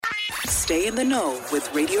Stay in the know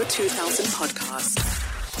with Radio 2000 podcast.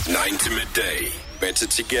 9 to midday. Better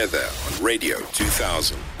together on Radio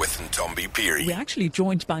 2000 with Ntombi Meso. We're actually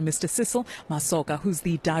joined by Mr. Cecil Masoka, who's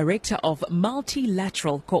the Director of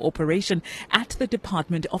Multilateral Cooperation at the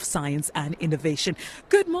Department of Science and Innovation.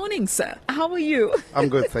 Good morning, sir. How are you? I'm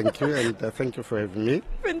good, thank you, and thank you for having me.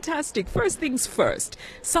 Fantastic. First things first,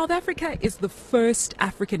 South Africa is the first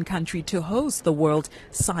African country to host the World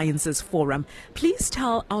Sciences Forum. Please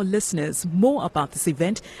tell our listeners more about this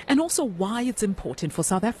event and also why it's important for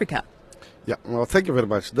South Africa. Yeah, well, thank you very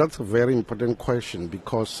much. That's a very important question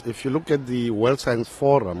because if you look at the World Science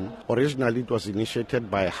Forum, originally it was initiated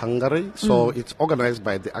by Hungary, so it's organized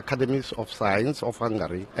by the Academies of Science of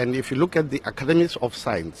Hungary. And if you look at the Academies of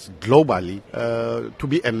Science globally, to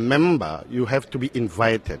be a member, you have to be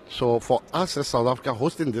invited. So for us as South Africa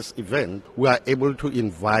hosting this event, we are able to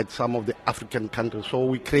invite some of the African countries. So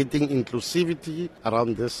we're creating inclusivity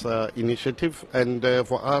around this initiative. And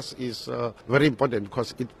for us is very important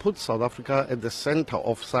because it puts South Africa at the center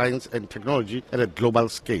of science and technology at a global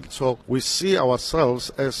scale. So we see ourselves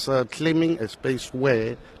as claiming a space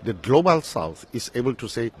where the global south is able to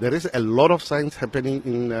say there is a lot of science happening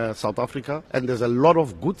in South Africa and there's a lot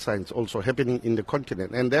of good science also happening in the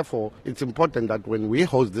continent. And therefore, it's important that when we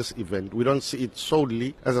host this event, we don't see it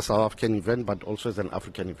solely as a South African event, but also as an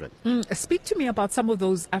African event. Speak to me about some of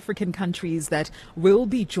those African countries that will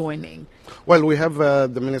be joining. Well, we have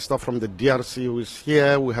the minister from the DRC who is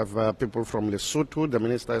here. We have people from Lesotho, the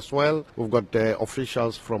minister as well. We've got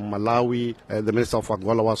officials from Malawi. The minister of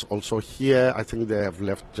Angola was also here. I think they have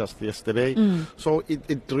left just yesterday. So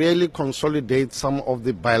it really consolidates some of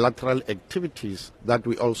the bilateral activities that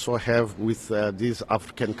we also have with these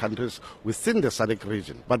African countries within the SADC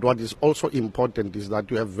region. But what is also important is that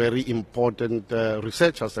you have very important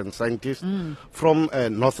researchers and scientists from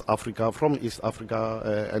North Africa, from East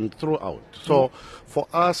Africa, and throughout. So for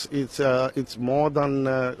us, it's more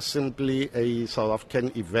than simply a South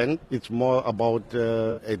African event. It's more about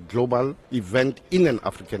a global event in an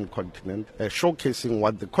African continent, showcasing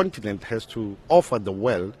what the continent has to offer the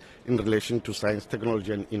world in relation to science,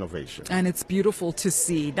 technology, and innovation. And it's beautiful to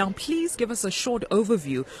see. Now, please give us a short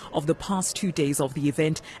overview of the past 2 days of the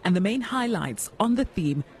event and the main highlights on the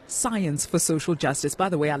theme, Science for Social Justice. By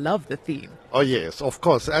the way, I love the theme. Oh, yes, of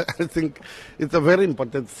course. I think it's a very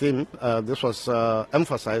important theme. This was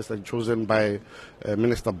emphasized and chosen by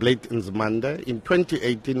Minister Blade Nzimande. In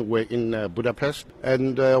 2018, we're in Budapest.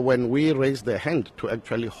 And when we raised the hand to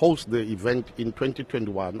actually host the event in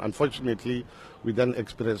 2021, unfortunately, we then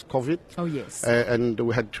experienced COVID. Oh, yes. And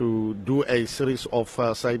we had to do a series of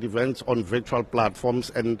side events on virtual platforms.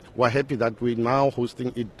 And we're happy that we're now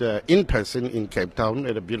hosting it in person in Cape Town,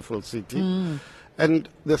 at a beautiful city. And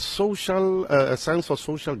the social science for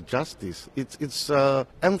social justice, it's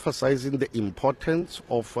emphasizing the importance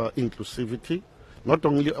of inclusivity, not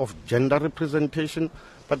only of gender representation,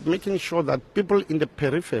 but making sure that people in the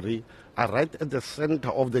periphery are right at the center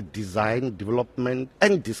of the design, development,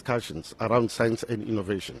 and discussions around science and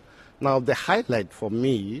innovation. Now, the highlight for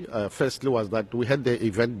me, firstly, was that we had the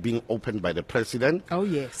event being opened by the president. Oh,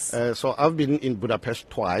 yes. So I've been in Budapest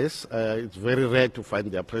twice. It's very rare to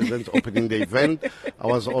find their president opening the event. I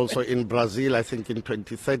was also in Brazil, I think, in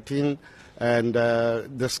 2013. And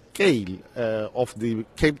the scale of the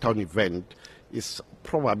Cape Town event is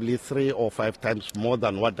probably 3 or 5 times more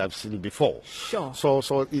than what I've seen before. Sure.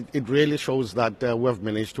 So it really shows that we have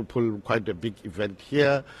managed to pull quite a big event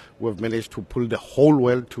here. We've managed to pull the whole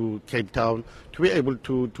world to Cape Town to be able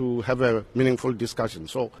to have a meaningful discussion.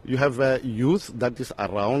 So you have youth that is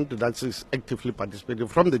around, that is actively participating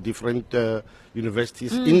from the different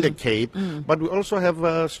universities in the Cape. But we also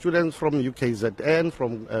have students from UKZN,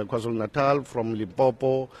 from KwaZulu-Natal, from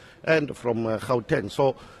Limpopo, and from Gauteng.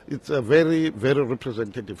 So it's a very, very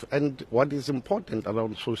representative. And what is important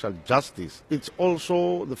around social justice, it's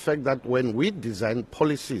also the fact that when we design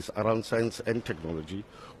policies around science and technology,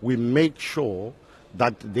 we make sure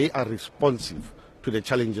that they are responsive to the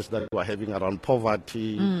challenges that we're having around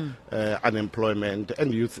poverty, unemployment,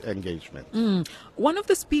 and youth engagement. One of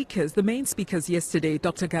the speakers, the main speakers yesterday,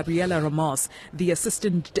 Dr. Gabriela Ramos, the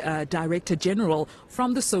Assistant Director General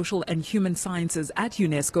from the Social and Human Sciences at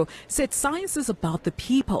UNESCO, said science is about the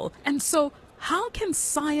people. And so how can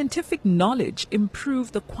scientific knowledge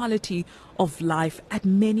improve the quality of life at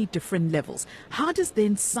many different levels? How does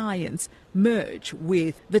then science merge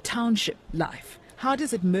with the township life? how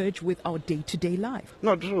does it merge with our day-to-day life?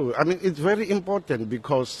 Not true. I mean, it's very important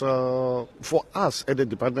because for us at the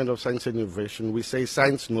Department of Science and Innovation, we say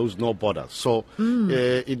science knows no borders. So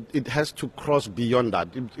it has to cross beyond that.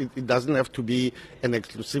 It doesn't have to be an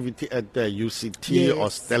exclusivity at UCT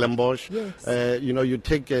or Stellenbosch. Yes. You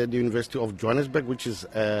take the University of Johannesburg, which is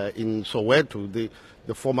in Soweto,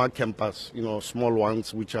 the former campus, small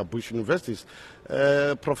ones which are Bush universities.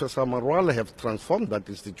 Professor Marwala have transformed that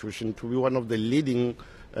institution to be one of the leading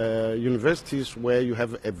universities where you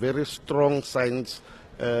have a very strong science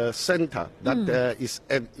center that is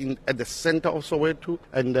at the center of Soweto,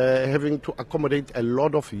 and having to accommodate a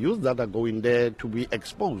lot of youth that are going there to be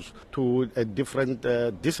exposed to different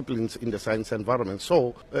disciplines in the science environment.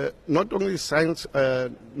 So not only science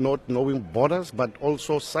not knowing borders, but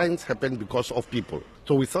also science happens because of people.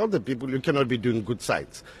 So without the people, you cannot be doing good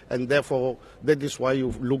science. And therefore, that is why you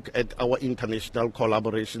look at our international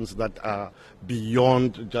collaborations that are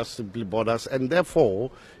beyond just simply borders. And therefore,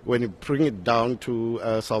 when you bring it down to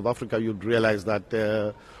South Africa, you'd realize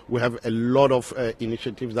that we have a lot of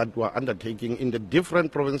initiatives that we're undertaking in the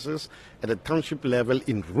different provinces at the township level,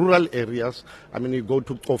 in rural areas. I mean, you go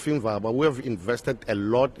to Kofinvaba, we have invested a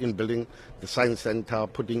lot in building the science center,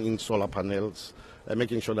 putting in solar panels,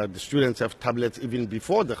 making sure that the students have tablets even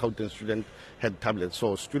before the Gauteng student had tablets.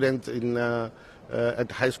 So students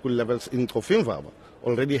at high school levels in Kofinvaba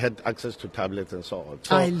already had access to tablets and so on.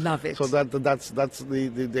 So, I love it. So that's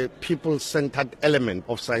the people-centered element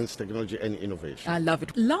of science, technology, and innovation. I love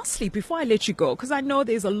it. Lastly, before I let you go, because I know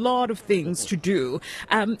there's a lot of things to do,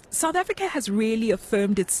 South Africa has really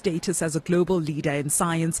affirmed its status as a global leader in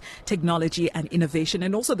science, technology, and innovation.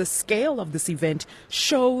 And also the scale of this event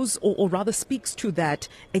shows, or rather speaks to that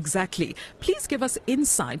exactly. Please give us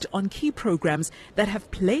insight on key programs that have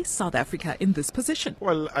placed South Africa in this position.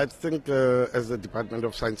 Well, I think as the Department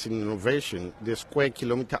of Science and Innovation, the Square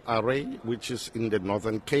Kilometre Array, which is in the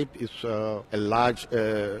Northern Cape, is a large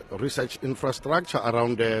research infrastructure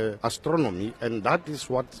around astronomy, and that is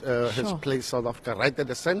what has placed South Africa right at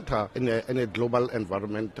the center in a global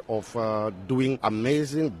environment of doing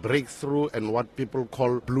amazing breakthrough and what people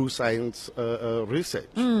call blue science research.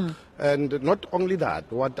 And not only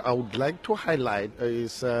that, what I would like to highlight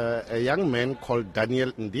is a young man called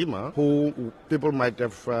Daniel Ndima, who people might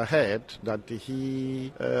have heard that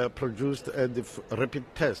he produced the rapid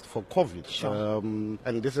test for COVID.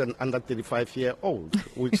 And this is an under 35-year-old,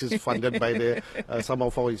 which is funded by some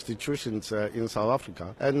of our institutions in South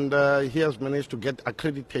Africa. And he has managed to get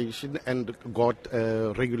accreditation and got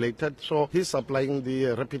regulated. So he's supplying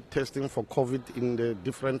the rapid testing for COVID in the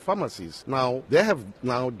different pharmacies. Now, they have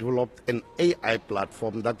now developed an AI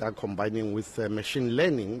platform that are combining with machine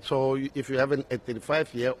learning. So if you have a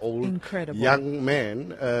 35-year-old young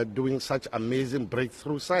man doing such amazing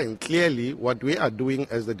breakthrough science, clearly what we are doing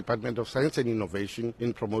as the Department of Science and Innovation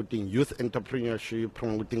in promoting youth entrepreneurship,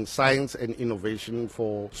 promoting science and innovation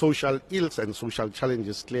for social ills and social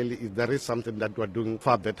challenges, clearly there is something that we're doing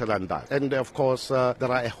far better than that. And of course,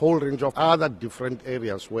 there are a whole range of other different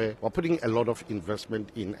areas where we're putting a lot of investment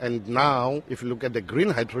in. And now, if you look at the green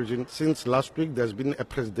hydrogen, since last week there's been a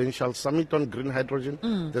presidential summit on green hydrogen.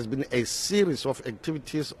 There's been a series of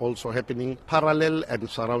activities also happening parallel and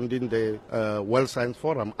surrounding the World Science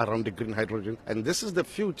Forum around the green hydrogen. And this is the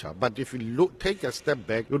future. But if you take a step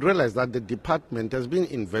back, you'd realize that the department has been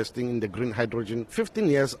investing in the green hydrogen 15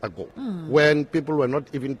 years ago, when people were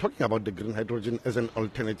not even talking about the green hydrogen as an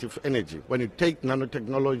alternative energy. When you take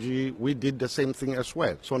nanotechnology, we did the same thing as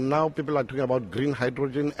well. So now people are talking about green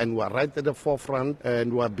hydrogen, and we're right at the forefront,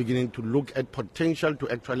 and we're beginning to look at potential to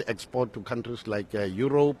actually export to countries like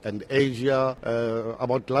Europe and Asia.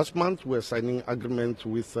 About last month, we're signing agreements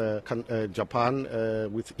with Japan,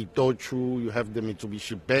 with Itochu. You have the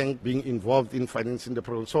Mitsubishi Bank being involved in financing the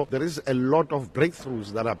program. So there is a lot of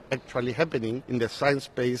breakthroughs that are actually happening in the science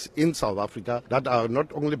space in South Africa that are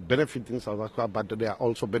not only benefiting South Africa, but they are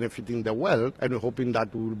also benefiting the world. And we're hoping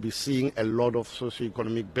that we will be seeing a lot of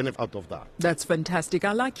socio-economic benefit out of that. That's fantastic.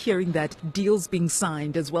 I like hearing that deals being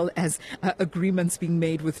signed as well as agreements being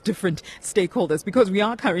made with different stakeholders, because we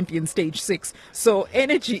are currently in stage 6. So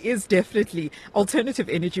energy is definitely, alternative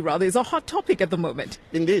energy rather, is a hot topic at the moment.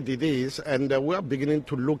 Indeed, it is. And we are beginning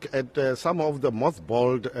to look at some of the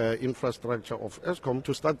mothballed infrastructure of Eskom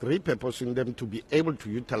to start repurposing them to be able to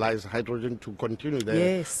utilize hydrogen to continue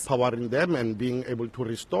powering them and being able to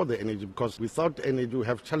restore the energy, because without energy we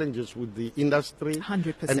have challenges with the industry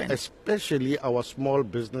 100%. and especially our small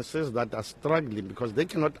businesses that are struggling because they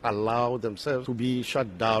cannot cannot allow themselves to be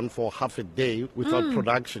shut down for half a day without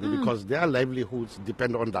production because their livelihoods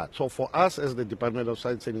depend on that. So for us as the Department of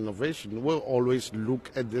Science and Innovation, we'll always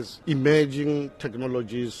look at these emerging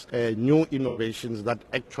technologies, new innovations that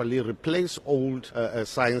actually replace old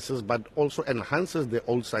sciences but also enhances the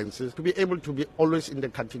old sciences to be able to be always in the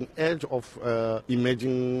cutting edge of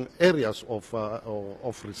emerging areas of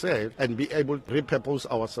research and be able to repurpose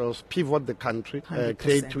ourselves, pivot the country,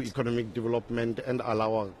 create to economic development and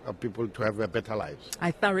allow our people to have better lives.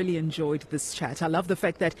 I thoroughly enjoyed this chat. I love the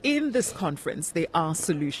fact that in this conference there are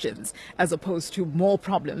solutions as opposed to more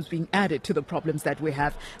problems being added to the problems that we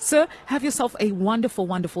have. Sir, have yourself a wonderful,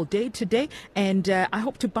 wonderful day today, and I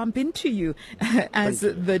hope to bump into you as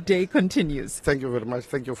the day continues. Thank you very much.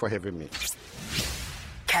 Thank you for having me.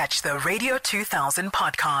 Catch the Radio 2000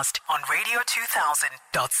 podcast on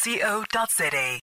radio2000.co.za.